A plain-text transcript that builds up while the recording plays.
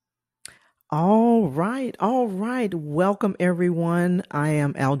All right, all right. Welcome, everyone. I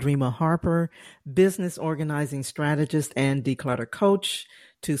am Aldrima Harper, business organizing strategist and declutter coach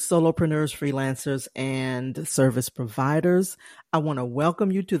to solopreneurs, freelancers, and service providers. I want to welcome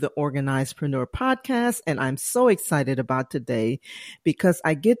you to the Organizedpreneur podcast, and I'm so excited about today because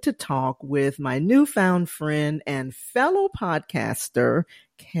I get to talk with my newfound friend and fellow podcaster,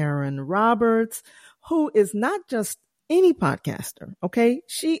 Karen Roberts, who is not just any podcaster. Okay.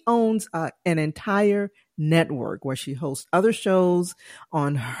 She owns an entire network where she hosts other shows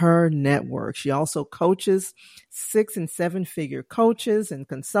on her network. She also coaches 6 and 7 figure coaches and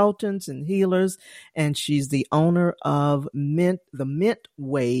consultants and healers. And she's the owner of the Mint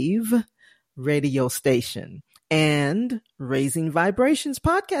Wave radio station and Raising Vibrations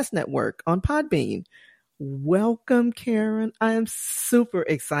podcast network on Podbean. Welcome, Karen. I am super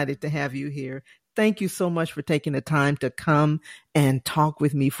excited to have you here. Thank you so much for taking the time to come and talk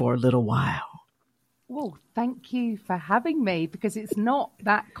with me for a little while. Well, thank you for having me because it's not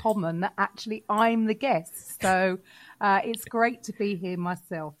that common that actually I'm the guest. So it's great to be here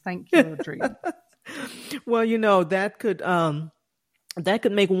myself. Thank you, Audrey. Well, that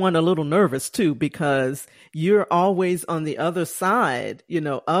could make one a little nervous too, because you're always on the other side,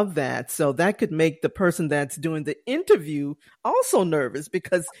 of that. So that could make the person that's doing the interview also nervous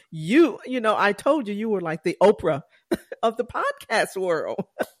because I told you were like the Oprah of the podcast world.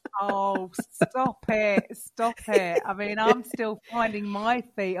 Oh, stop it. Stop it. I mean, I'm still finding my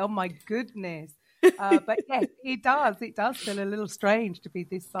feet. Oh my goodness. But yes, it does. It does feel a little strange to be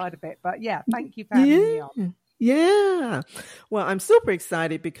this side of it. But yeah, thank you for having me on. Yeah. Well, I'm super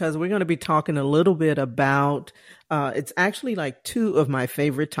excited because we're going to be talking a little bit about, it's actually like 2 of my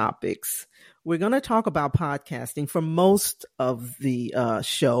favorite topics. We're going to talk about podcasting for most of the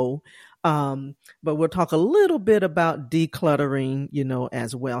show. But we'll talk a little bit about decluttering,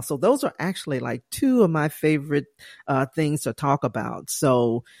 as well. So those are actually like 2 of my favorite, things to talk about.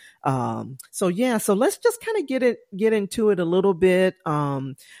 So let's just kind of get into it a little bit.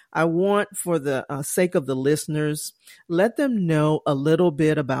 I want, for the sake of the listeners, let them know a little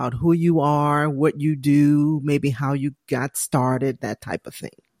bit about who you are, what you do, maybe how you got started, that type of thing.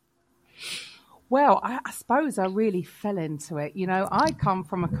 Well, I suppose I really fell into it. I come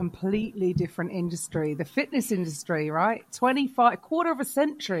from a completely different industry, the fitness industry, right? quarter of a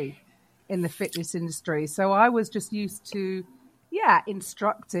century in the fitness industry. So I was just used to,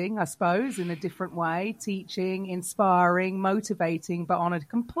 instructing, I suppose, in a different way, teaching, inspiring, motivating, but on a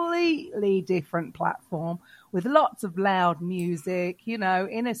completely different platform with lots of loud music, in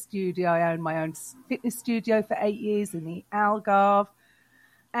a studio. I owned my own fitness studio for 8 years in the Algarve.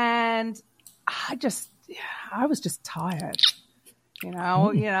 And I was just tired,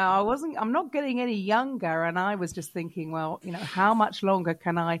 I'm not getting any younger. And I was just thinking, well, how much longer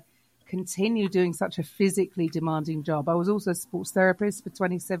can I continue doing such a physically demanding job? I was also a sports therapist for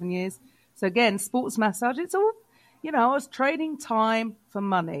 27 years. So again, sports massage, it's all, I was trading time for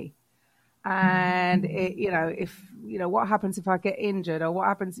money. And what happens if I get injured or what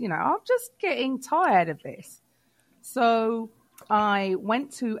happens, I'm just getting tired of this. So I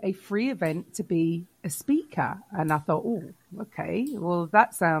went to a free event to be a speaker, and I thought, oh, okay, well,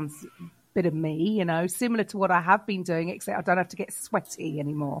 that sounds a bit of me, similar to what I have been doing, except I don't have to get sweaty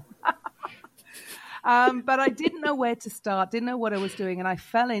anymore. But I didn't know where to start, didn't know what I was doing, and I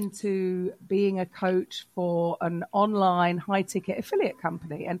fell into being a coach for an online high-ticket affiliate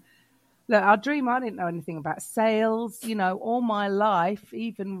company. And look, I didn't know anything about sales, all my life,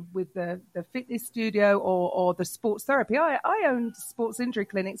 even with the fitness studio or the sports therapy. I owned sports injury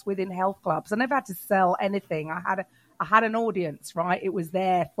clinics within health clubs. I never had to sell anything. I had an audience, right? It was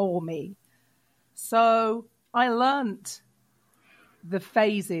there for me. So I learned the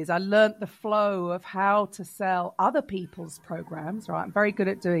phases. I learned the flow of how to sell other people's programs, right? I'm very good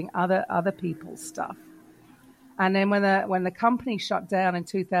at doing other people's stuff. And then when the company shut down in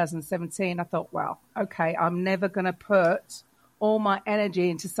 2017, I thought, well, okay, I'm never going to put all my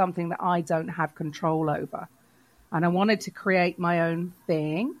energy into something that I don't have control over. And I wanted to create my own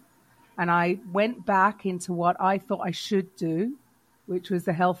thing. And I went back into what I thought I should do, which was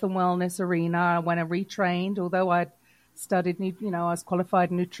the health and wellness arena. When I retrained, although I'd studied, I was qualified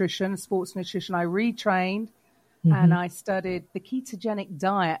in nutrition, sports nutrition, I retrained. Mm-hmm. And I studied the ketogenic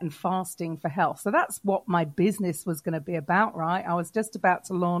diet and fasting for health. So that's what my business was going to be about, right? I was just about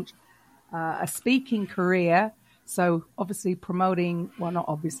to launch a speaking career. So obviously promoting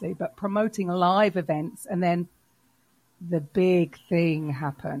live events. And then the big thing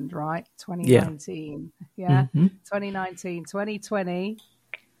happened, right? 2019. Yeah. Mm-hmm. 2019, 2020.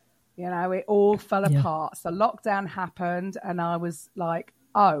 It all fell apart. So lockdown happened and I was like,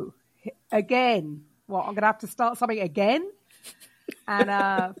 oh, again, what, I'm going to have to start something again?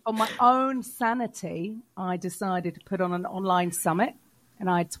 And for my own sanity, I decided to put on an online summit, and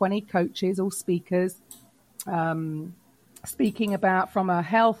I had 20 coaches, all speakers, speaking about from a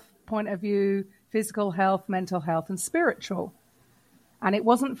health point of view, physical health, mental health, and spiritual. And it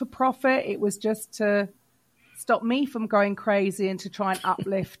wasn't for profit. It was just to stop me from going crazy and to try and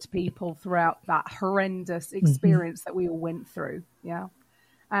uplift people throughout that horrendous experience that we all went through. Yeah.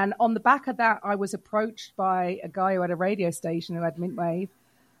 And on the back of that, I was approached by a guy who had a radio station who had Mintwave,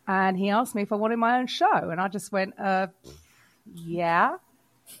 and he asked me if I wanted my own show. And I just went, yeah.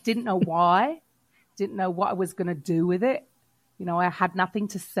 Didn't know why. Didn't know what I was going to do with it. You know, I had nothing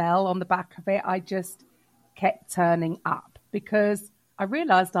to sell on the back of it. I just kept turning up because I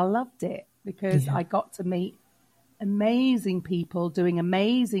realized I loved it, because I got to meet amazing people doing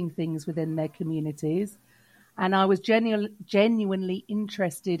amazing things within their communities. And I was genuinely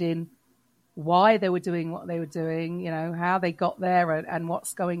interested in why they were doing what they were doing, you know, how they got there and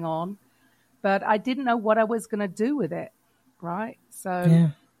what's going on. But I didn't know what I was going to do with it, right?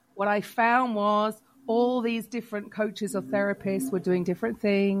 So what I found was all these different coaches or therapists were doing different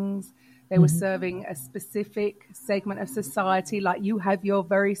things. They were serving a specific segment of society, like you have your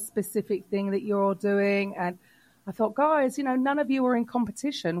very specific thing that you're all doing. And I thought, guys, you know, none of you are in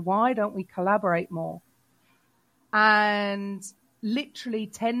competition. Why don't we collaborate more? And literally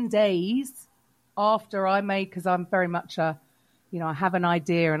 10 days after I made, because I'm very much I have an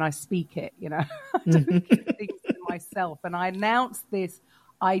idea and I speak it, you know, I don't keep things to myself. And I announced this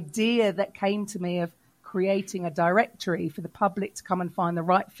idea that came to me of creating a directory for the public to come and find the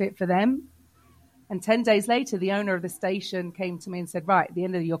right fit for them. And 10 days later, the owner of the station came to me and said, right, at the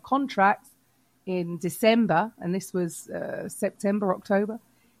end of your contract in December, and this was September, October,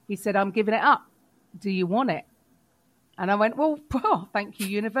 he said, I'm giving it up. Do you want it? And I went, well, thank you,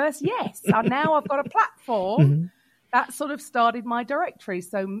 universe. Yes. And now I've got a platform. That sort of started my directory.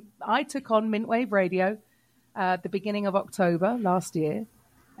 So I took on Mintwave Radio at the beginning of October last year.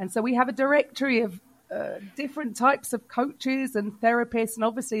 And so we have a directory of different types of coaches and therapists. And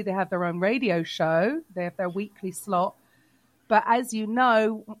obviously they have their own radio show. They have their weekly slot. But as you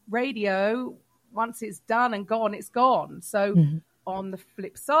know, radio, once it's done and gone, it's gone. So on the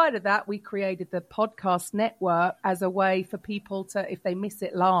flip side of that, we created the podcast network as a way for people to, if they miss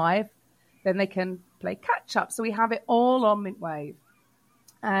it live, then they can play catch up. So we have it all on Mintwave.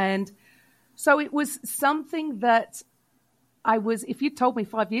 And so it was something that if you told me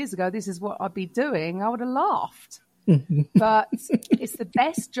 5 years ago, this is what I'd be doing, I would have laughed. But it's the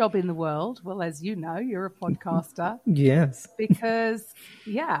best job in the world. Well, as you know, you're a podcaster. Yes. Because,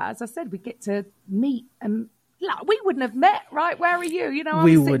 as I said, we get to meet, and we wouldn't have met, right? Where are you? You know,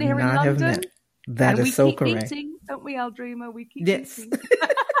 I'm sitting here in London. Have met. That is so correct. We keep meeting, don't we, Aldrima? We keep meeting.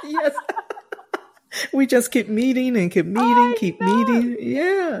 Yes. We just keep meeting and keep meeting.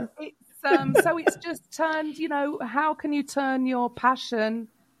 Yeah. So it's just turned, you know, how can you turn your passion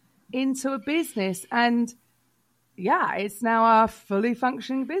into a business? And it's now a fully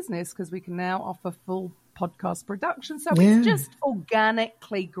functioning business because we can now offer full podcast production. So it's just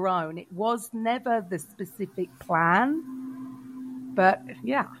organically grown. It was never the specific plan, but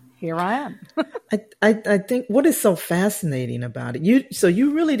here I am. I think what is so fascinating about it,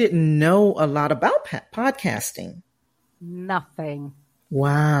 you really didn't know a lot about podcasting. Nothing.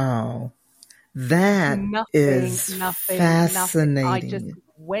 Wow. That is fascinating. I just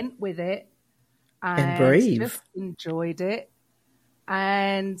went with it and brave. Just enjoyed it.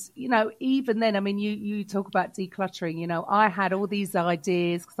 And, you know, even then, I mean, you talk about decluttering, you know, I had all these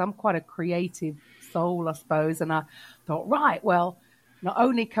ideas because I'm quite a creative soul, I suppose. And I thought, right, well, not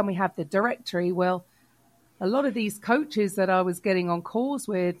only can we have the directory, well, a lot of these coaches that I was getting on calls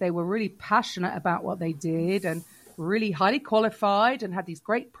with, they were really passionate about what they did and really highly qualified and had these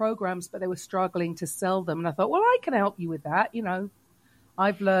great programs, but they were struggling to sell them. And I thought, well, I can help you with that. You know,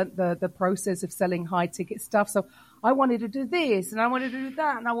 I've learned the process of selling high ticket stuff. So I wanted to do this and I wanted to do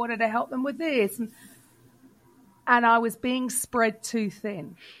that and I wanted to help them with this. And I was being spread too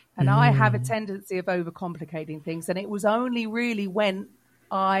thin. And I have a tendency of overcomplicating things. And it was only really when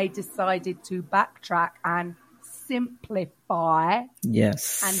I decided to backtrack and simplify and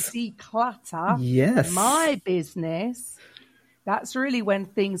declutter my business, that's really when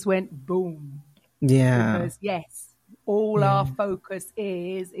things went boom. Yeah. Because all our focus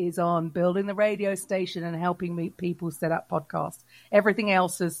is on building the radio station and helping people set up podcasts. Everything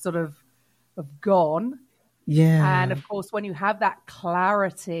else has sort of gone. Yeah. And of course, when you have that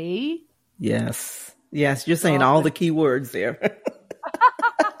clarity. Yes, you're saying all the key words there.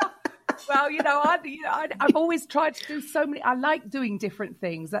 Well, I've always tried to do so many. I like doing different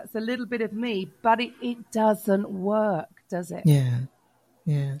things. That's a little bit of me, but it doesn't work, does it? Yeah.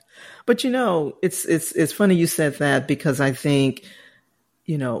 Yeah. But it's funny you said that, because I think,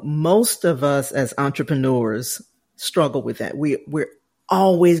 most of us as entrepreneurs struggle with that. We're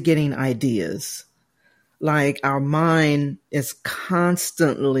always getting ideas. Like our mind is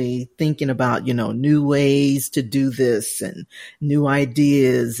constantly thinking about, new ways to do this and new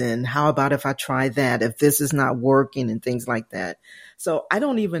ideas. And how about if I try that, if this is not working and things like that. So I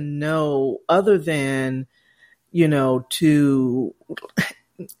don't even know, other than,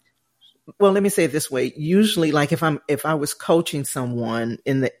 well, let me say it this way. Usually, like if I was coaching someone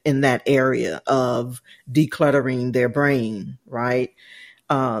in that area of decluttering their brain, right?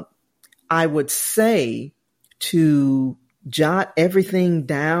 I would say to jot everything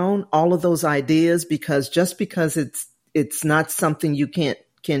down, all of those ideas, because just because it's not something you can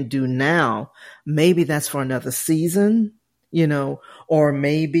do now, maybe that's for another season, or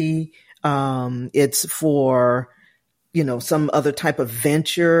maybe it's for, some other type of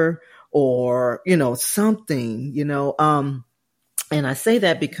venture, or, something, and I say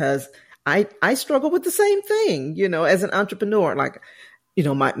that because I struggle with the same thing, as an entrepreneur. Like,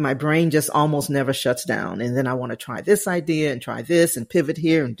 my brain just almost never shuts down. And then I want to try this idea and try this and pivot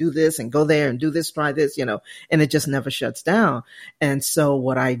here and do this and go there and do this, try this, and it just never shuts down. And so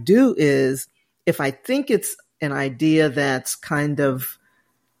what I do is, if I think it's an idea that's kind of,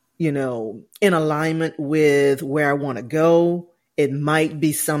 in alignment with where I want to go, it might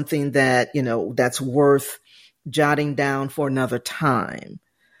be something that, that's worth jotting down for another time.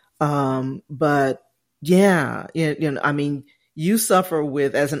 But yeah, I mean, you suffer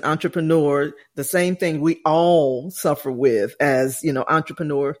with, as an entrepreneur, the same thing we all suffer with as,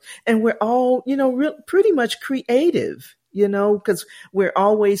 entrepreneurs. And we're all, pretty much creative, because we're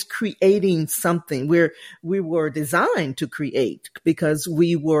always creating something. We were designed to create because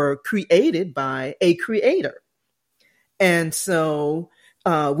we were created by a creator. And so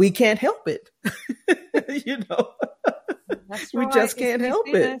we can't help it. That's we right. just can't help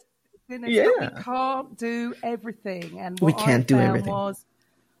it. Yeah. We can't do everything. And what we can't I do found everything. was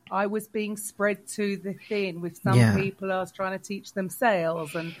I was being spread to the thin. With some people, I was trying to teach them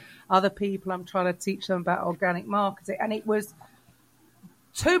sales, and other people, I'm trying to teach them about organic marketing. And it was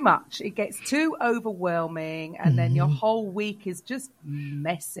too much. It gets too overwhelming. And then your whole week is just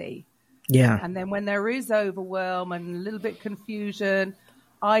messy. Yeah. And then when there is overwhelm and a little bit confusion,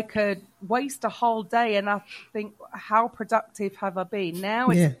 I could waste a whole day and I think, how productive have I been? Now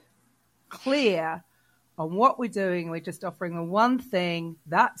it's clear on what we're doing. We're just offering the one thing.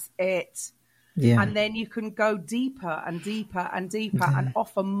 That's it. Yeah. And then you can go deeper and deeper and deeper and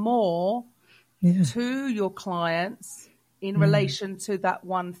offer more to your clients in relation to that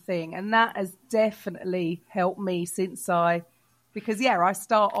one thing. And that has definitely helped me because I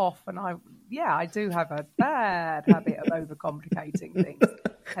start off and I do have a bad habit of overcomplicating things.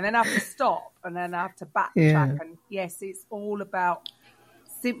 And then I have to stop and then I have to backtrack. Yeah. And yes, it's all about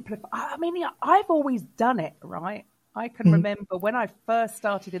simplify. I mean, I've always done it, right? I can remember when I first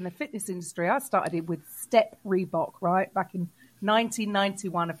started in the fitness industry, I started it with Step Reebok, right? Back in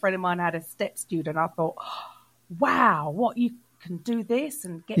 1991, a friend of mine had a Step student. I thought, wow, what, you can do this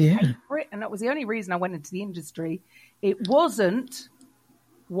and get paid for it? And that was the only reason I went into the industry. It wasn't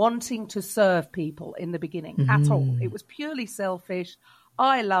wanting to serve people in the beginning at all. It was purely selfish.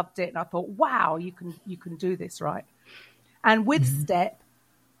 I loved it. And I thought, wow, you can do this, right? And with Step,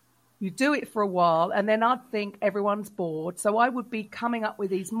 you do it for a while and then I'd think everyone's bored. So I would be coming up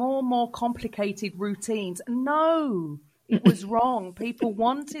with these more and more complicated routines. No, it was wrong. People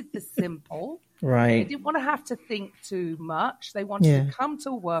wanted the simple. Right. They didn't want to have to think too much. They wanted to come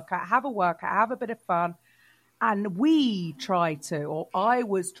to a workout, have a bit of fun. And I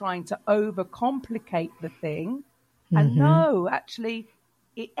was trying to overcomplicate the thing. And no, actually,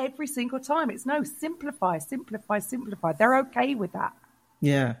 every single time, it's no, simplify, simplify, simplify. They're okay with that.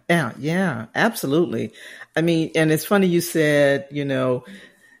 Yeah, absolutely. I mean, and it's funny you said, you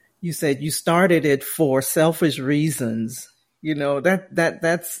started it for selfish reasons.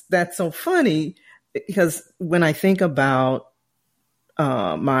 That's so funny, because when I think about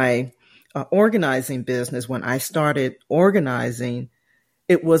my organizing business, when I started organizing,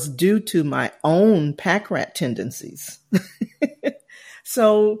 it was due to my own pack rat tendencies.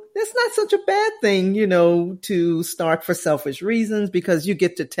 So it's not such a bad thing, to start for selfish reasons, because you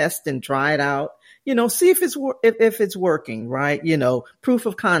get to test and try it out, see if it's working, right? Proof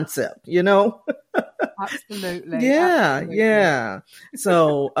of concept, Absolutely. Yeah. Absolutely. Yeah.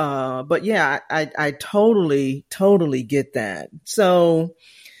 So, but yeah, I totally get that. So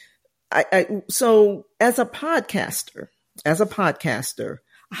So as a podcaster,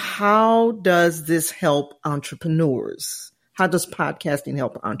 how does this help entrepreneurs? How does podcasting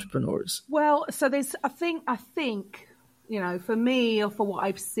help entrepreneurs? Well, so there's, I think, for me or for what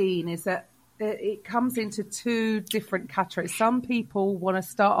I've seen is that it comes into two different categories. Some people want to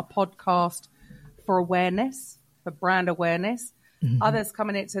start a podcast for awareness, for brand awareness. Mm-hmm. Others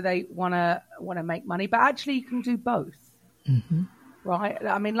coming into they want to make money, but actually you can do both. Mm-hmm. Right.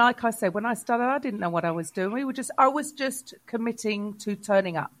 I mean, like I said, when I started, I didn't know what I was doing. I was just committing to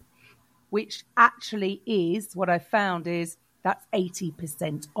turning up, which actually is what I found is that's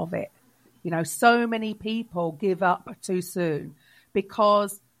 80% of it. So many people give up too soon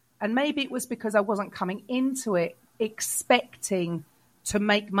and maybe it was because I wasn't coming into it expecting to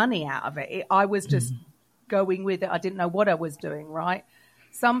make money out of it. I was just going with it. I didn't know what I was doing. Right.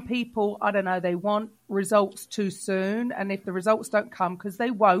 Some people, I don't know, they want results too soon. And if the results don't come, because they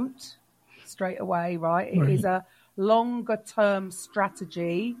won't straight away, right? It is a longer term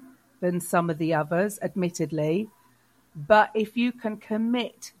strategy than some of the others, admittedly. But if you can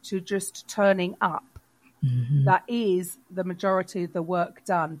commit to just turning up, that is the majority of the work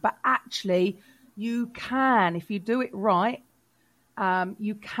done. But actually, you can, if you do it right,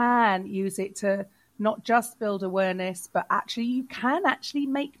 you can use it to not just build awareness, but actually you can actually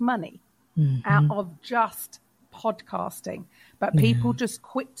make money out of just podcasting. But people just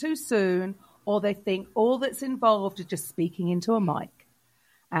quit too soon, or they think all that's involved is just speaking into a mic.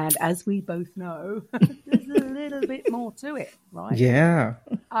 And as we both know, there's a little bit more to it, right? Yeah.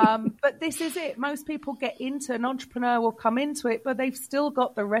 But this is it. Most people an entrepreneur will come into it, but they've still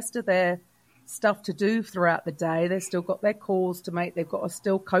got the rest of their stuff to do throughout the day. They've still got their calls to make. They've got to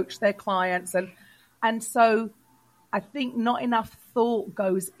still coach their clients. And so I think not enough thought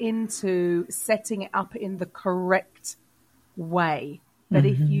goes into setting it up in the correct way. But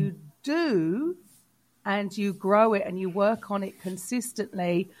if you do and you grow it and you work on it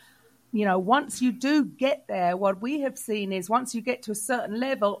consistently, once you do get there, what we have seen is once you get to a certain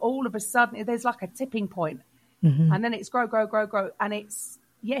level, all of a sudden there's like a tipping point. And then it's grow. And it's,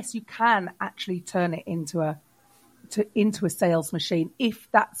 yes, you can actually turn it into a sales machine if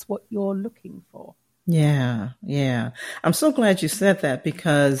that's what you're looking for. Yeah. I'm so glad you said that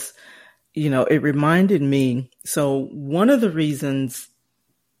because, it reminded me. So one of the reasons,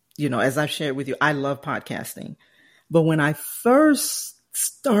 as I've shared with you, I love podcasting. But when I first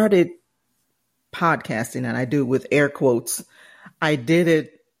started podcasting, and I do with air quotes, I did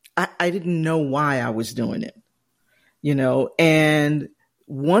it. I didn't know why I was doing it, and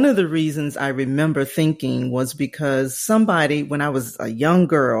one of the reasons I remember thinking was because somebody, when I was a young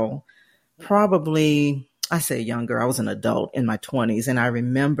girl, probably, I say young girl, I was an adult in my 20s. And I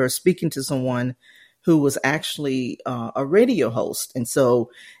remember speaking to someone who was actually a radio host. And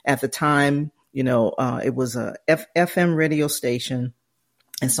so at the time, it was a FM radio station.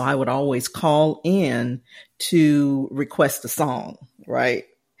 And so I would always call in to request a song, right?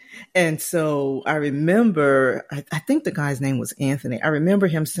 And so I remember, I think the guy's name was Anthony. I remember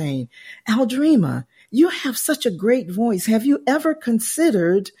him saying, Aldrima, you have such a great voice. Have you ever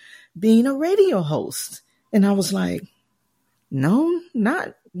considered being a radio host? And I was like, no,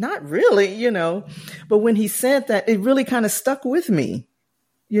 not really, But when he said that, it really kind of stuck with me,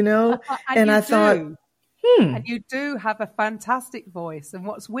 and I thought, And you do have a fantastic voice. And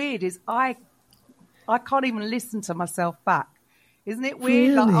what's weird is I can't even listen to myself back. Isn't it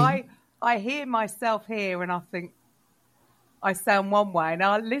weird? Really? Like I hear myself here and I think I sound one way, and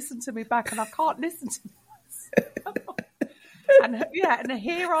I listen to me back and I can't listen to myself. And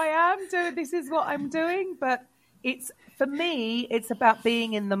here I am doing, this is what I'm doing. But for me, it's about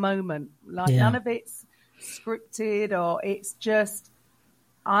being in the moment. Like none of it's scripted, or it's just,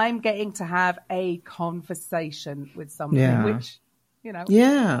 I'm getting to have a conversation with somebody, which,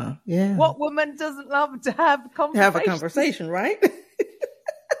 what woman doesn't love to have have a conversation, right?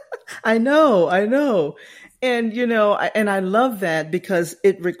 I know. And, and I love that because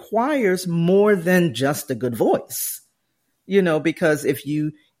it requires more than just a good voice, because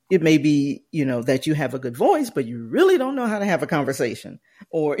it may be, that you have a good voice, but you really don't know how to have a conversation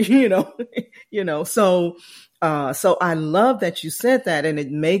or, so I love that you said that, and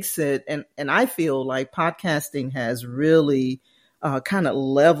it makes it, and I feel like podcasting has really kind of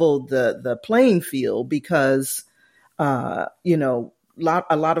leveled the playing field because, a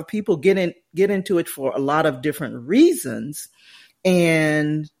lot of people get into it for a lot of different reasons,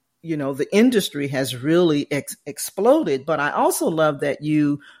 and the industry has really exploded. But I also love that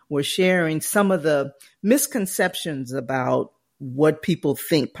you were sharing some of the misconceptions about what people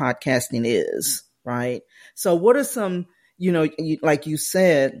think podcasting is, right? So what are some, like you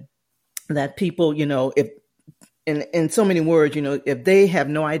said, that people, if in so many words, if they have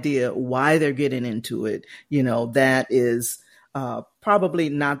no idea why they're getting into it, that is probably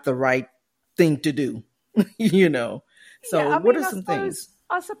not the right thing to do, So what are some things?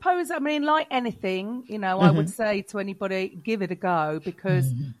 I suppose, like anything, I would say to anybody, give it a go,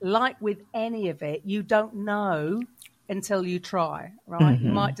 because like with any of it, you don't know until you try, right?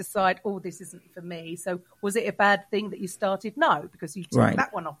 You might decide, oh, this isn't for me. So was it a bad thing that you started? No, because you took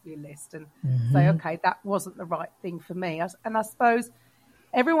that one off your list and say, okay, that wasn't the right thing for me. And I suppose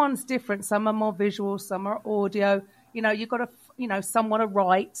everyone's different. Some are more visual, some are audio. You've got to, some want to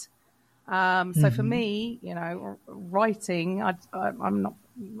write. So for me, writing, I'm not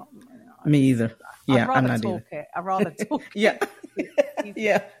me either. Yeah, I'd rather talk it. I'd rather talk it.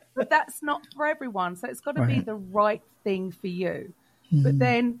 Yeah. But that's not for everyone. So it's got to be the right thing for you. But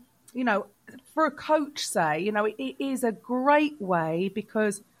then, for a coach, say, it is a great way,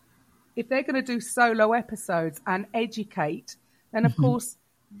 because if they're going to do solo episodes and educate, then of course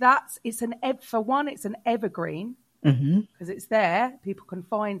it's an evergreen, because it's there, people can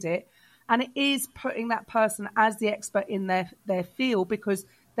find it. And it is putting that person as the expert in their field, because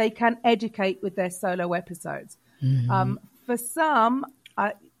they can educate with their solo episodes. For some,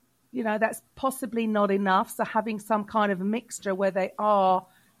 that's possibly not enough. So having some kind of a mixture where they are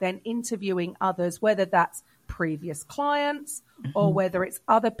then interviewing others, whether that's previous clients or whether it's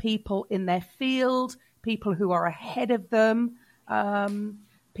other people in their field, people who are ahead of them,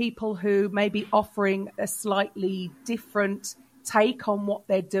 people who may be offering a slightly different take on what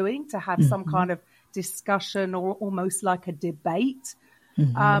they're doing, to have some kind of discussion or almost like a debate.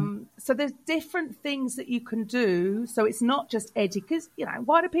 So there's different things that you can do. So it's not just because,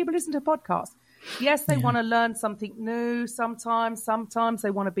 why do people listen to podcasts? Yes, they want to learn something new. Sometimes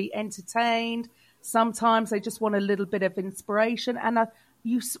they want to be entertained. Sometimes they just want a little bit of inspiration. And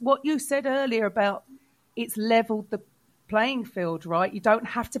what you said earlier about it's leveled the playing field, right? You don't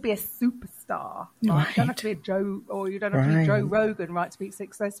have to be a superstar, right? You don't have to be a Joe, or you don't have to be Joe Rogan, right, to be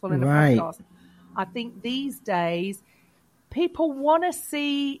successful in a podcast. I think these days people want to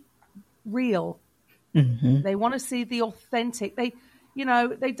see real. They want to see the authentic. They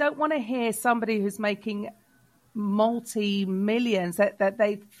don't want to hear somebody who's making multi-millions that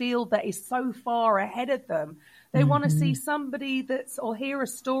they feel that is so far ahead of them. They want to see somebody or hear a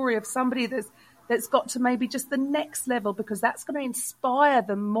story of somebody that's got to maybe just the next level, because that's going to inspire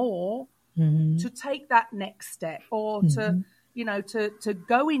them more to take that next step, or to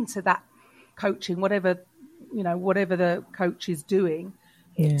go into that coaching, whatever the coach is doing,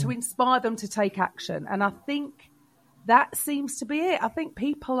 to inspire them to take action. And I think that seems to be it. I think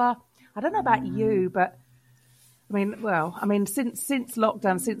people are, I don't know about you, but since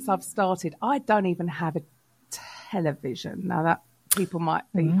lockdown, since I've started, I don't even have a television. Now that people might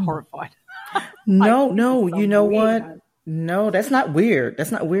be horrified. No, you know what? No, that's not weird.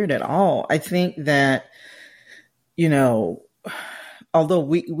 That's not weird at all. I think that, although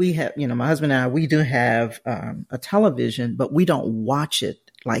we have, my husband and I, we do have a television, but we don't watch it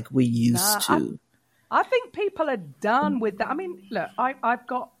like we used to. I think people are done with that. I mean, look, I've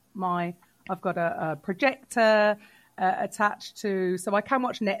got a projector attached to, so I can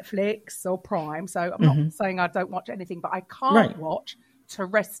watch Netflix or Prime. So I'm not saying I don't watch anything, but I can't watch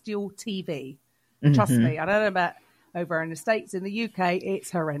terrestrial TV. Trust me, I don't know about over in the States. In the UK,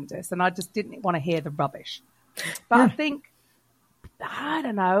 it's horrendous, and I just didn't want to hear the rubbish. But I think, I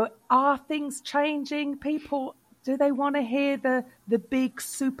don't know, are things changing? People, do they want to hear the big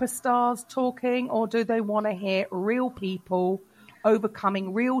superstars talking, or do they want to hear real people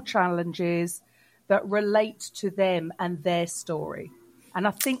overcoming real challenges that relate to them and their story? And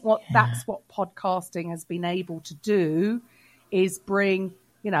I think that's what podcasting has been able to do, is bring,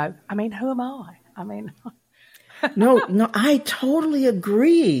 who am I? No, I totally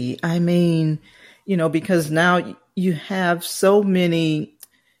agree. Because now you have so many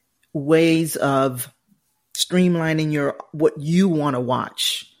ways of streamlining what you want to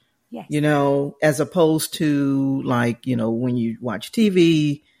watch, as opposed to when you watch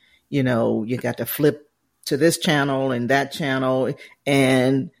TV, you got to flip to this channel and that channel,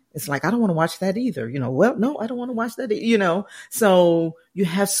 and it's like, I don't want to watch that either. Well, no, I don't want to watch that. So you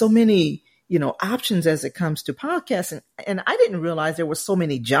have so many, options as it comes to podcasts. And I didn't realize there were so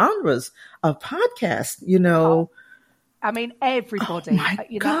many genres of podcasts, everybody,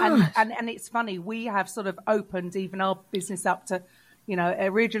 gosh. And it's funny. We have sort of opened even our business up to,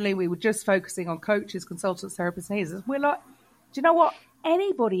 originally we were just focusing on coaches, consultants, therapists, and healers. We're like, do you know what?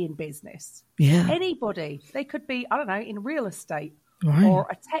 Anybody in business, anybody, they could be, I don't know, in real estate, or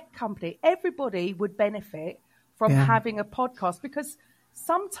a tech company, everybody would benefit from having a podcast, because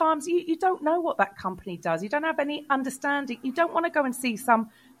sometimes you don't know what that company does. You don't have any understanding. You don't want to go and see some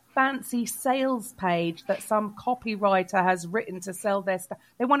fancy sales page that some copywriter has written to sell their stuff.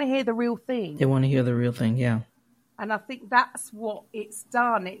 They want to hear the real thing. They want to hear the real thing, yeah. And I think that's what it's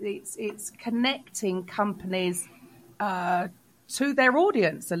done. It's connecting companies to their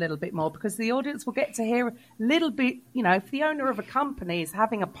audience a little bit more, because the audience will get to hear a little bit, if the owner of a company is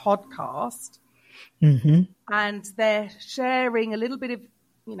having a podcast and they're sharing a little bit of,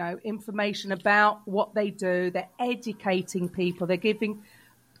 information about what they do, they're educating people, they're giving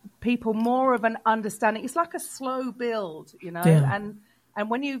people more of an understanding. It's like a slow build, Yeah. And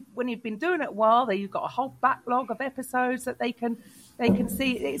when you've been doing it a while, you've got a whole backlog of episodes that they can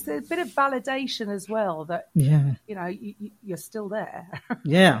see. It's a bit of validation as well that you're still there.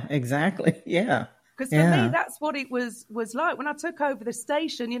 Yeah, exactly. Yeah. Because for me, that's what it was like when I took over the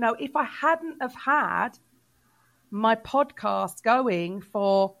station. If I hadn't have had my podcast going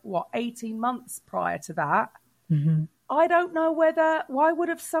for 18 months prior to that, I don't know why would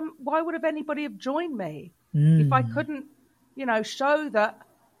have anybody have joined me if I couldn't, show that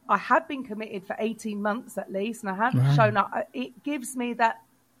I had been committed for 18 months at least, and I had shown up. It gives me that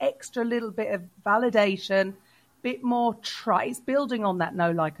extra little bit of validation, bit more trust. It's building on that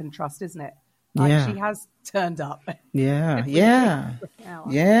know, like, and trust, isn't it? Like she has turned up. Yeah,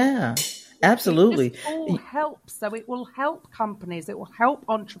 yeah, absolutely. It all helps. So it will help companies. It will help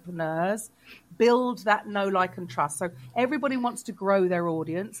entrepreneurs build that know, like, and trust. So everybody wants to grow their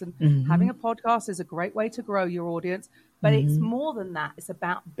audience, and having a podcast is a great way to grow your audience. But it's more than that. It's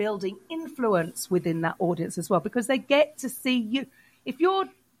about building influence within that audience as well, because they get to see you. If you're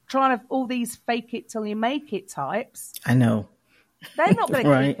trying to all these fake it till you make it types, I know. They're not going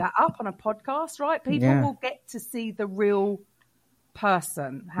to keep that up on a podcast, right? People will get to see the real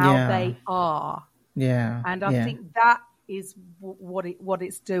person, how they are. Yeah. And I think that is what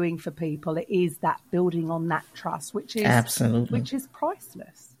it's doing for people. It is that building on that trust, which is absolutely, which is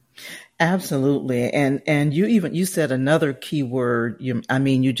priceless. Absolutely. And you said another key word.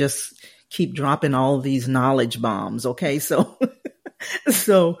 You just keep dropping all of these knowledge bombs. Okay. So,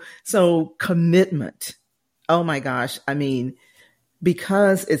 so commitment. Oh my gosh.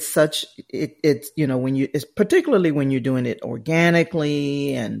 Because it's it's particularly when you're doing it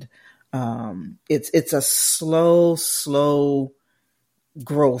organically, and it's a slow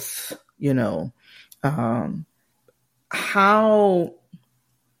growth, how,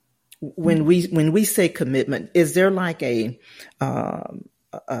 when we say commitment, is there like a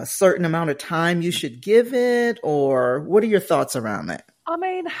certain amount of time you should give it, or what are your thoughts around that?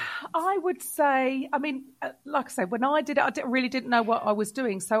 I would say, like I said, when I did it, I really didn't know what I was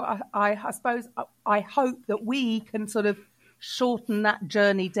doing. So I suppose I hope that we can sort of shorten that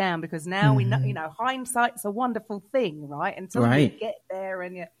journey down, because now we know, hindsight's a wonderful thing, right? Until you get there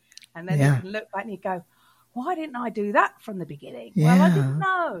and then you can look back and you go, why didn't I do that from the beginning? Yeah. Well, I didn't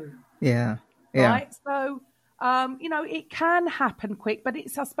know. Yeah. Right. So, it can happen quick, but I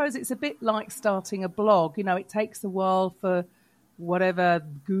suppose it's a bit like starting a blog. It takes a while for whatever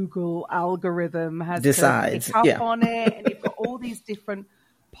Google algorithm has decides to pick up on it, and you've got all these different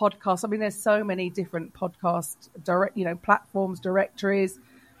podcasts. There's so many different podcast platforms, directories,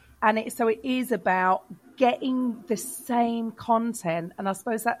 and it is about getting the same content. And I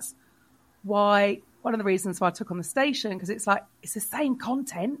suppose that's why one of the reasons why I took on the station, because it's like it's the same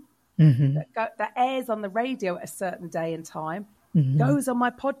content that airs on the radio at a certain day and time, goes on my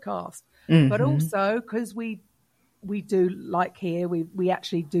podcast, but also because we do, like here, we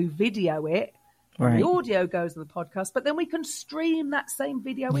actually do video it. Right. The audio goes on the podcast, but then we can stream that same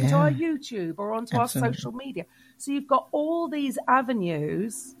video into our YouTube or onto our social media. So you've got all these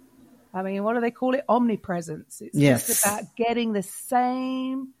avenues. What do they call it? Omnipresence. It's just about getting the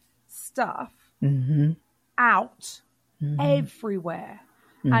same stuff out everywhere.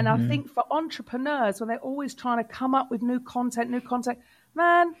 And I think for entrepreneurs, when they're always trying to come up with new content,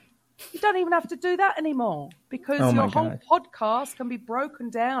 man, you don't even have to do that anymore, because your whole podcast can be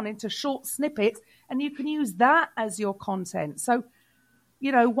broken down into short snippets, and you can use that as your content. So,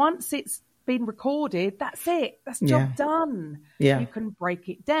 once it's been recorded, that's it. That's job done. Yeah. You can break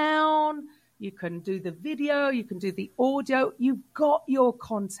it down. You can do the video. You can do the audio. You've got your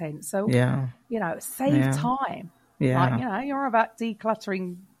content. So, save time. Yeah. Like, you're about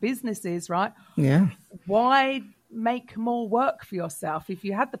decluttering businesses, right? Yeah. Why make more work for yourself? If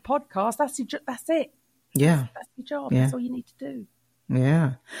you had the podcast, that's it. Yeah. That's your job. Yeah. That's all you need to do.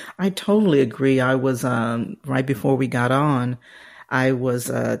 Yeah. I totally agree. I was, right before we got on, I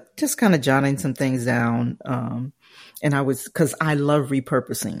was, just kind of jotting some things down. And cause I love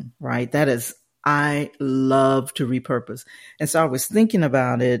repurposing, right? That is I love to repurpose. And so I was thinking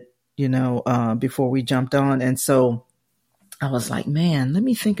about it, before we jumped on. And so I was like, man, let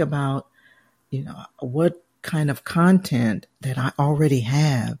me think about, what kind of content that I already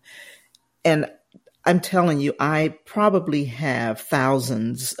have. And I'm telling you, I probably have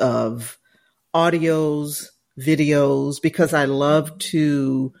thousands of audios, videos, because I love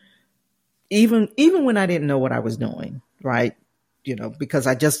to, even when I didn't know what I was doing, right? Because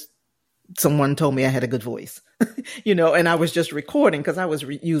someone told me I had a good voice, and I was just recording because I was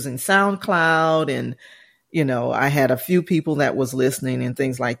using SoundCloud, and, I had a few people that was listening and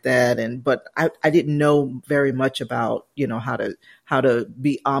things like that. But I didn't know very much about, how to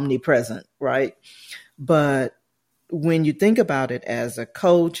be omnipresent. Right. But when you think about it as a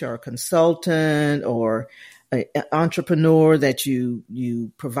coach or a consultant or an entrepreneur that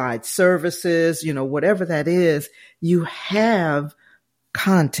you provide services, whatever that is, you have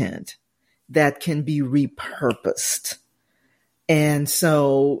content that can be repurposed. And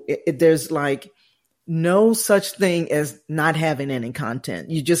so there's like no such thing as not having any content.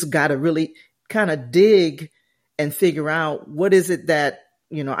 You just got to really kind of dig and figure out what is it that,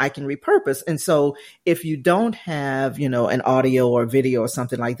 I can repurpose. And so if you don't have, an audio or video or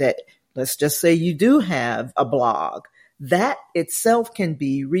something like that, let's just say you do have a blog, that itself can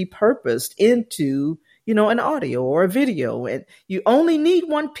be repurposed into, an audio or a video. And you only need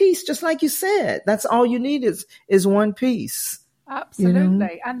one piece, just like you said. That's all you need is one piece.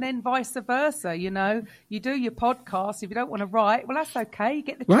 Absolutely. And then vice versa, you do your podcast. If you don't want to write, well, that's okay. You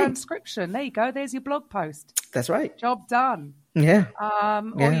get the transcription. There you go. There's your blog post. That's right. Job done. Yeah.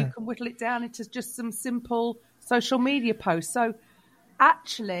 Or you can whittle it down into just some simple social media posts. So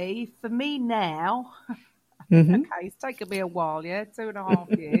actually, for me now, okay, it's taken me a while,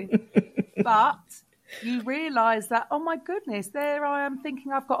 2.5 years, but you realise that, oh my goodness, there I am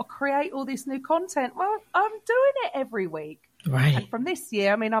thinking I've got to create all this new content. Well, I'm doing it every week. Right. And from this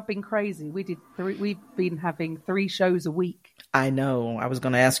year, I've been crazy. We've been having 3 shows a week. I know. I was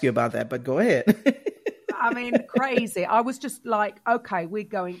going to ask you about that, but go ahead. Crazy. I was just like, okay, we're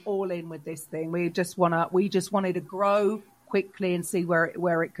going all in with this thing. We just wanted to grow quickly and see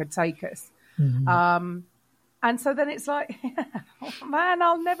where it could take us. Mm-hmm. And so then it's like, oh, man,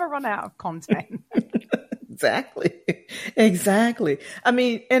 I'll never run out of content. Exactly.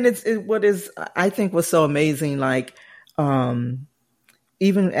 And what is, I think was so amazing. Like,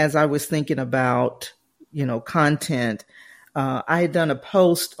 even as I was thinking about, content, I had done a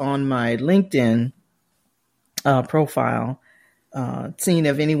post on my LinkedIn profile, seeing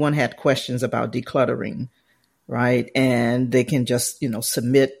if anyone had questions about decluttering, right? And they can just,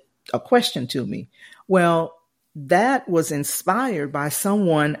 submit a question to me. Well, that was inspired by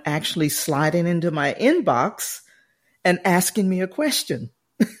someone actually sliding into my inbox and asking me a question.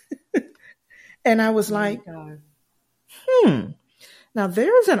 And I was like, now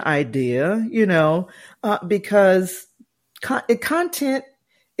there's an idea, because content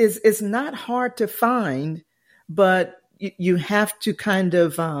is not hard to find, but you have to kind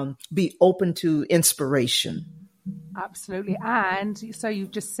of be open to inspiration. Absolutely. And so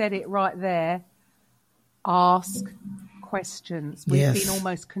you've just said it right there. Ask questions. We've been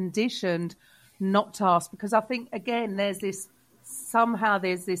almost conditioned not to ask, because I think, again, there's this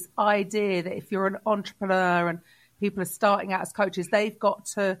idea that if you're an entrepreneur and people are starting out as coaches, they've got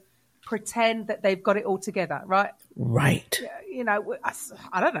to pretend that they've got it all together, right? Right.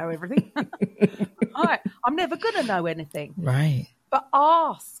 I don't know everything. I'm never going to know anything. Right. But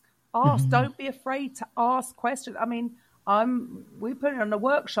ask. Mm-hmm. Don't be afraid to ask questions. We put it on a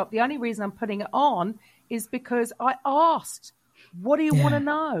workshop. The only reason I'm putting it on is because I asked, what do you want to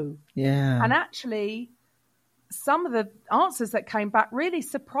know? Yeah. And actually, some of the answers that came back really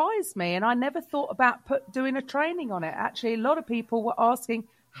surprised me. And I never thought about doing a training on it. Actually, a lot of people were asking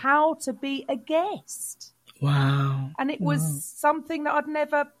how to be a guest. Wow. And it was something that I'd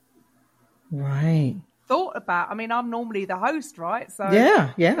never thought about. I'm normally the host, right? So,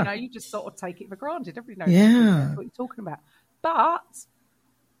 you just sort of take it for granted. Everybody knows what you're talking about. But,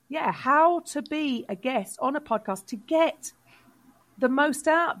 how to be a guest on a podcast to get the most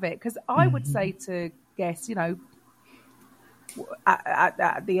out of it. Because I would say to guests,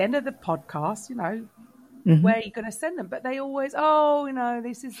 at the end of the podcast, where are you going to send them? But they always, visit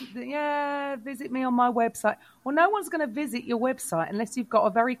me on my website. Well, no one's going to visit your website unless you've got a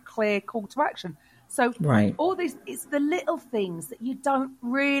very clear call to action. So all this, it's the little things that you don't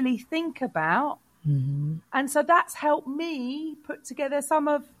really think about. Mm-hmm. And so that's helped me put together some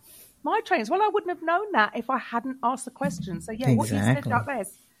of my trainings. Well, I wouldn't have known that if I hadn't asked the question. So, what you said up there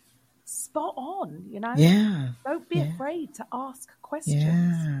is spot on, you know? Yeah. Don't be afraid to ask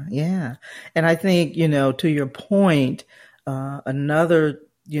questions. Yeah. And I think, to your point, another,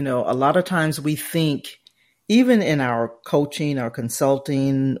 a lot of times we think, even in our coaching or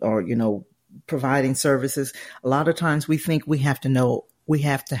consulting or, providing services, a lot of times we think we have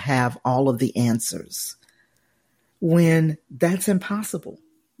to have all of the answers, when that's impossible.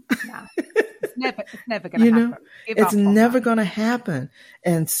 No, it's never going to happen. It's never going to happen.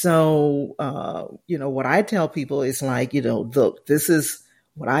 And so, what I tell people is like, look, this is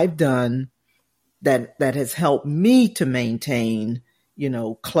what I've done that has helped me to maintain,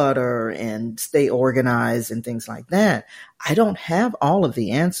 clutter and stay organized and things like that. I don't have all of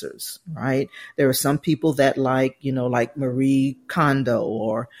the answers, right? There are some people that like Marie Kondo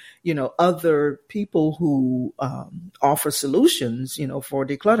or, other people who offer solutions, for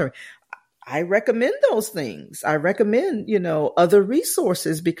decluttering. I recommend those things. I recommend, other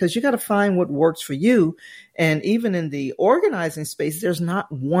resources, because you got to find what works for you. And even in the organizing space, there's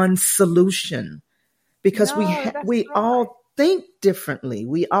not one solution, because we all think differently.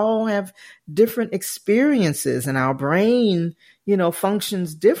 We all have different experiences, and our brain,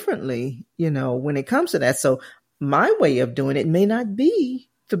 functions differently, when it comes to that. So my way of doing it may not be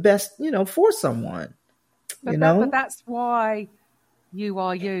the best, for someone, But that's why you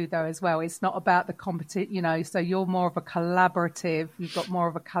are you, though, as well. It's not about the competition, so you're more of a collaborative. You've got more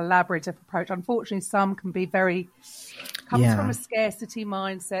of a collaborative approach. Unfortunately, some can be comes from a scarcity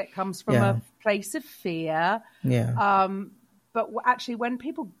mindset, comes from a place of fear. Yeah. But actually, when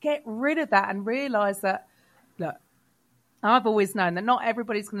people get rid of that and realize that, look, I've always known that not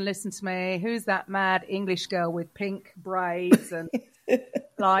everybody's going to listen to me. Who's that mad English girl with pink braids? And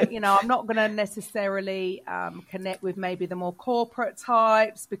I'm not going to necessarily connect with maybe the more corporate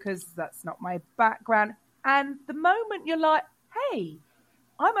types, because that's not my background. And the moment you're like, hey,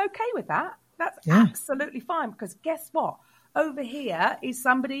 I'm okay with that, that's absolutely fine, because guess what? Over here is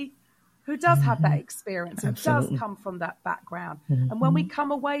somebody who does have that experience and does come from that background. Mm-hmm. And when we come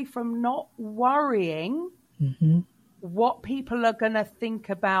away from not worrying what people are going to think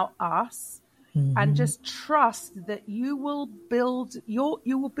about us, and just trust that you will build your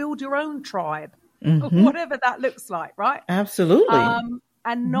own tribe, whatever that looks like, right? Absolutely.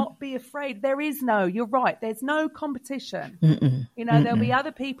 And not be afraid. You're right, there's no competition. There'll be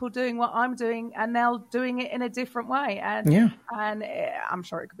other people doing what I'm doing, and they're doing it in a different way. And I'm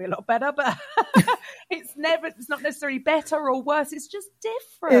sure it could be a lot better, but it's not necessarily better or worse. It's just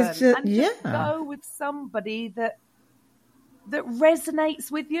different. Just go with somebody that resonates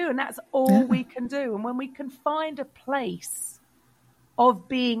with you, and that's all we can do. And when we can find a place of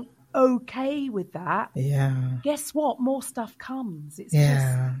being okay with that, guess what? More stuff comes. It's just,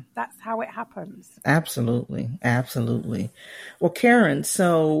 that's how it happens. Absolutely. Well, Karen,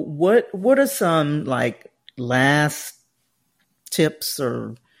 so what are some last tips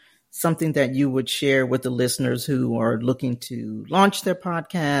or something that you would share with the listeners who are looking to launch their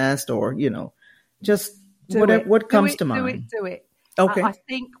podcast, or just what comes to mind? Do it. Okay. I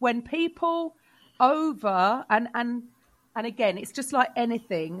think when people and again, it's just like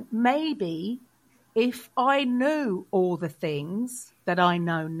anything. Maybe if I knew all the things that I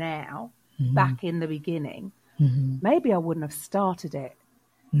know now back in the beginning, maybe I wouldn't have started it,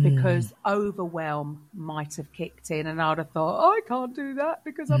 because overwhelm might have kicked in, and I'd have thought, I can't do that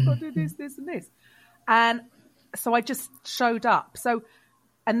because I've got to do this, this, and this. And so I just showed up.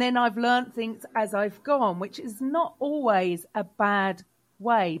 And then I've learned things as I've gone, which is not always a bad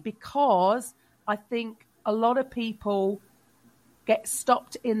way, because I think a lot of people get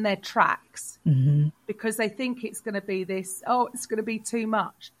stopped in their tracks because they think it's going to be this, it's going to be too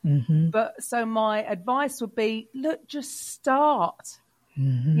much. But so my advice would be, look, just start.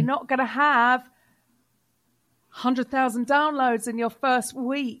 You're not going to have 100,000 downloads in your first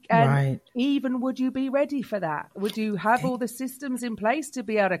week. And even would you be ready for that? Would you have all the systems in place to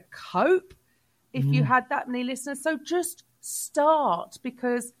be able to cope if you had that many listeners? So just start,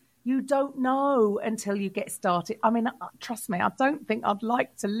 because you don't know until you get started. I mean, trust me, I don't think I'd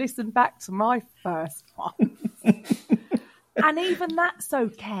like to listen back to my first one. And even that's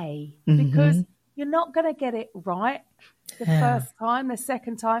okay, because you're not going to get it right the first time, the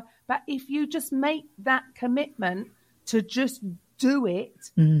second time. But if you just make that commitment to just do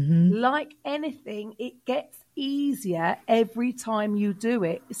it, like anything, it gets easier every time you do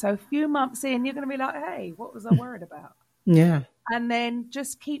it. So a few months in, you're going to be like, hey, what was I worried about? Yeah. And then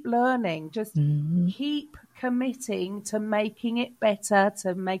just keep learning, just keep committing to making it better,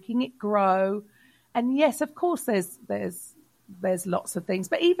 to making it grow. And yes, of course, there's lots of things,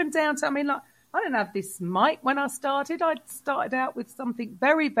 but even down to, I didn't have this mic when I started. I started out with something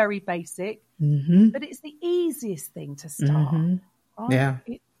very, very basic, but it's the easiest thing to start. Right? Yeah.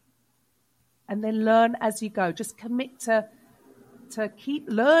 And then learn as you go. Just commit to keep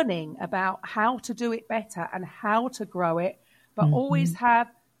learning about how to do it better and how to grow it, but always have,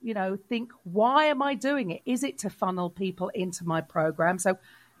 think, why am I doing it? Is it to funnel people into my program? So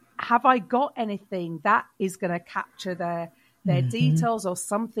have I got anything that is going to capture their details or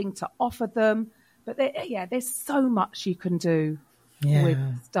something to offer them? But there's so much you can do with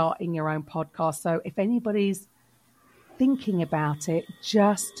starting your own podcast. So if anybody's thinking about it,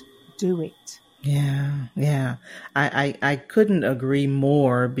 just do it. Yeah. I couldn't agree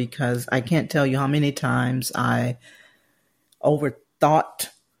more, because I can't tell you how many times I overthought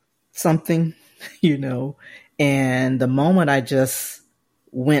something, and the moment I just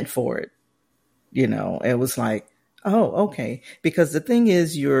went for it, it was like, oh, okay. Because the thing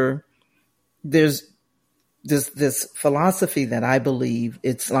is, there's this philosophy that I believe,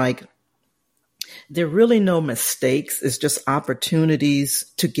 it's like, there are really no mistakes. It's just opportunities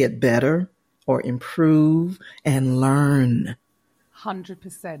to get better or improve and learn.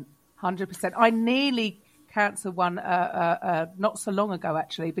 100%. I nearly canceled one not so long ago,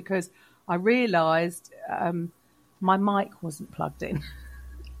 actually, because I realised my mic wasn't plugged in.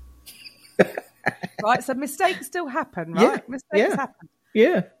 Right, so mistakes still happen, right? Yeah, mistakes happen.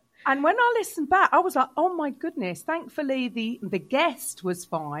 Yeah. And when I listened back, I was like, oh my goodness, thankfully the guest was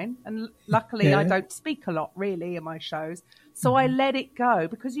fine. And luckily I don't speak a lot really in my shows. So I let it go,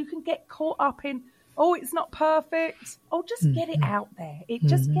 because you can get caught up in, oh, it's not perfect. Oh, just get it out there.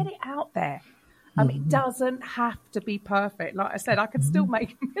 Just get it out there. It doesn't have to be perfect. Like I said, I can still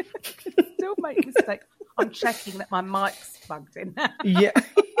make mistakes. I'm checking that my mic's plugged in. Yeah.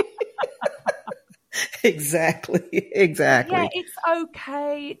 Exactly. Yeah, it's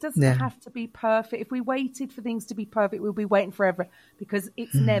okay. It doesn't have to be perfect. If we waited for things to be perfect, we'll be waiting forever, because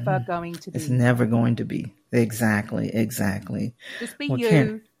it's never going to be. It's never going to be. Exactly. Just be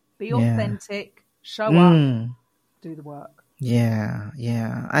be authentic, show up, do the work. Yeah.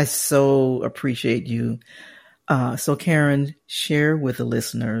 I so appreciate you. So Karen, share with the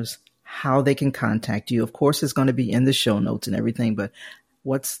listeners how they can contact you. Of course, it's going to be in the show notes and everything, but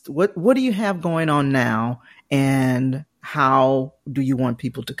what do you have going on now, and how do you want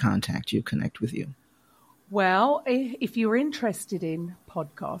people to contact you, connect with you? Well, if you're interested in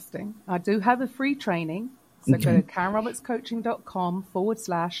podcasting, I do have a free training. So go to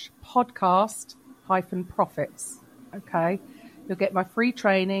KarenRobertsCoaching.com/podcast-profits. Okay. You'll get my free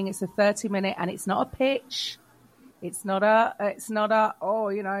training. It's a 30-minute, and it's not a pitch. It's not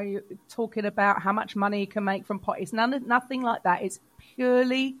you're talking about how much money you can make from pot. It's nothing like that. It's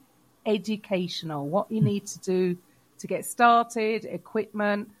purely educational, what you need to do to get started,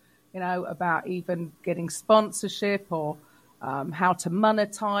 equipment, about even getting sponsorship, or how to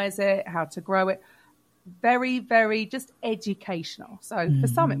monetize it, how to grow it. Very, very just educational. So for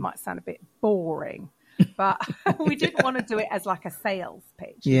some, it might sound a bit boring, but we didn't want to do it as like a sales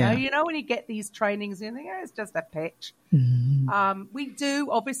pitch. Yeah. You know, when you get these trainings, you think, it's just a pitch. We do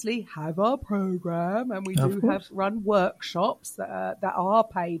obviously have our program, and we run workshops that are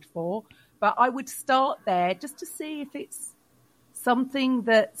paid for. But I would start there just to see if it's something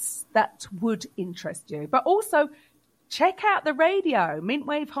that would interest you. But also check out the radio,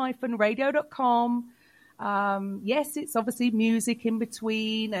 mintwave-radio.com. Yes, it's obviously music in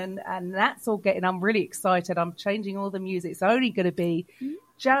between, and that's all I'm really excited. I'm changing all the music. It's only going to be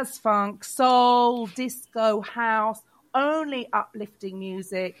jazz, funk, soul, disco, house, only uplifting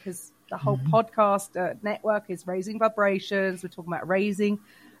music, because the whole podcast network is raising vibrations. We're talking about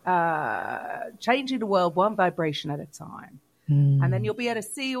changing the world one vibration at a time. And then you'll be able to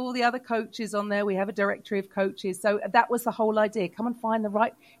see all the other coaches on there. We have a directory of coaches. So that was the whole idea. Come and find the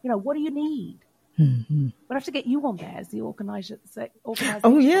right, what do you need? We'll have to get you on there as the organizer.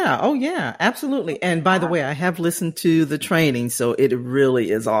 Oh yeah, absolutely. And by the way, I have listened to the training, so it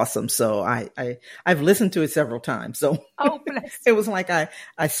really is awesome. So I've listened to it several times. So bless it was like I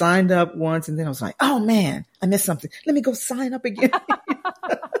signed up once, and then I was like, oh man, I missed something. Let me go sign up again.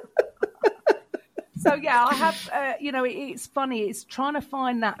 So yeah, I have. It's funny. It's trying to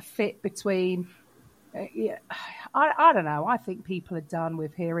find that fit between. I don't know. I think people are done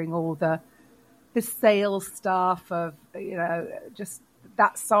with hearing all the sales stuff of, just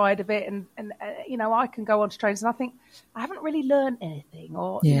that side of it. And I can go on to trainings and I think I haven't really learned anything,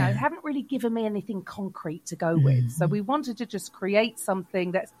 or, haven't really given me anything concrete to go with. So we wanted to just create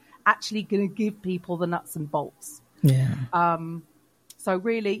something that's actually going to give people the nuts and bolts. Yeah. So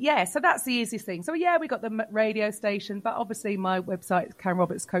really, so that's the easiest thing. So we got the radio station, but obviously my website is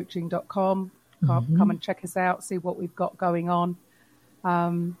KarenRobertsCoaching.com. come and check us out, see what we've got going on.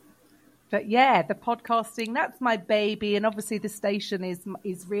 But yeah, the podcasting, that's my baby. And obviously the station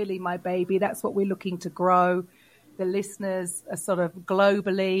is really my baby. That's what we're looking to grow. The listeners are sort of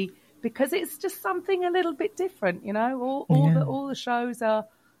globally, because it's just something a little bit different, you know. All the shows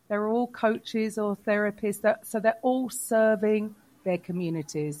they're all coaches or therapists, so they're all serving their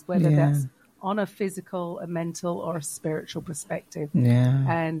communities, whether that's on a physical, a mental, or a spiritual perspective. Yeah.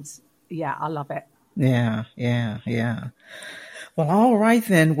 And yeah, I love it. Yeah. Well, all right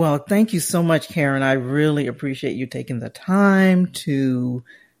then. Well, thank you so much, Karen. I really appreciate you taking the time to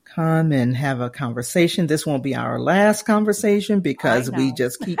come and have a conversation. This won't be our last conversation because we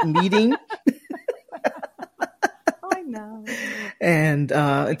just keep meeting. I know. And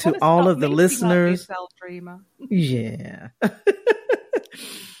to all of the listeners. Yeah.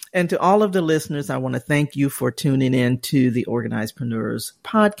 And to all of the listeners, I want to thank you for tuning in to the Organizedpreneurs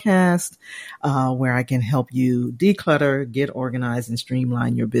podcast, where I can help you declutter, get organized, and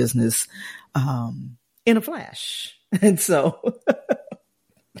streamline your business in a flash. And so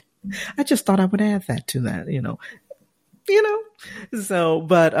I just thought I would add that to that,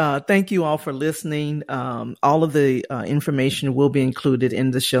 but thank you all for listening. All of the information will be included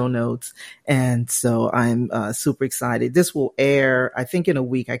in the show notes. And so I'm super excited. This will air, I think, in a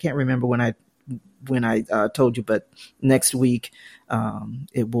week. I can't remember when I told you, but next week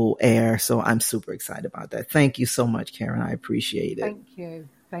it will air. So I'm super excited about that. Thank you so much, Karen. I appreciate it.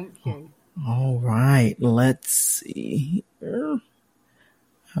 Thank you. All right. Let's see here.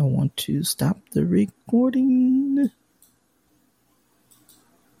 I want to stop the recording.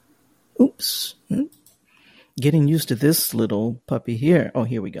 Oops. Getting used to this little puppy here. Oh,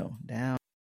 here we go. Down.